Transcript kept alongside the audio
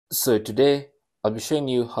So today I'll be showing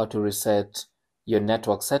you how to reset your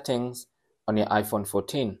network settings on your iPhone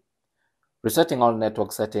 14. Resetting all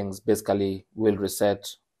network settings basically will reset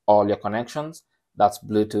all your connections. That's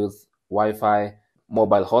Bluetooth, Wi-Fi,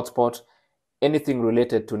 mobile hotspot, anything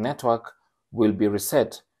related to network will be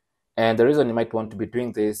reset. And the reason you might want to be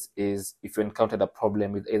doing this is if you encountered a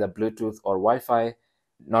problem with either Bluetooth or Wi-Fi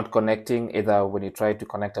not connecting, either when you try to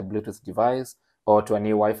connect a Bluetooth device or to a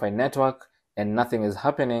new Wi-Fi network and nothing is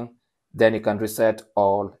happening, then you can reset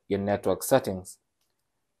all your network settings.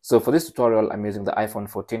 So for this tutorial, I'm using the iPhone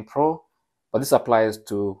 14 Pro, but this applies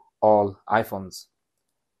to all iPhones.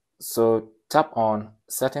 So tap on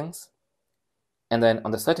Settings, and then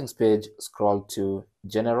on the Settings page, scroll to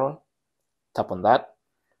General, tap on that,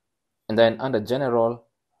 and then under General,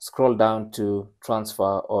 scroll down to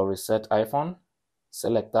Transfer or Reset iPhone,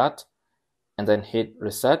 select that, and then hit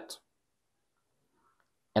Reset.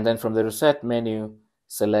 And then from the Reset menu,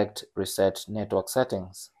 select Reset Network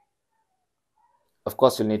Settings. Of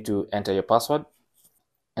course, you'll need to enter your password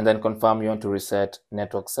and then confirm you want to reset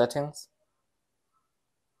network settings.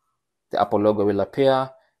 The Apple logo will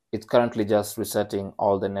appear. It's currently just resetting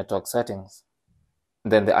all the network settings.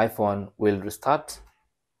 Then the iPhone will restart.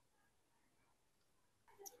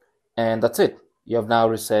 And that's it. You have now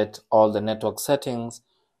reset all the network settings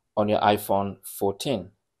on your iPhone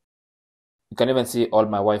 14. You can even see all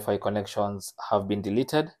my Wi-Fi connections have been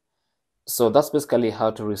deleted. So that's basically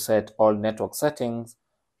how to reset all network settings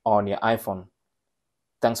on your iPhone.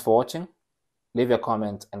 Thanks for watching. Leave your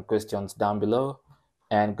comments and questions down below,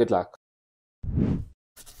 and good luck.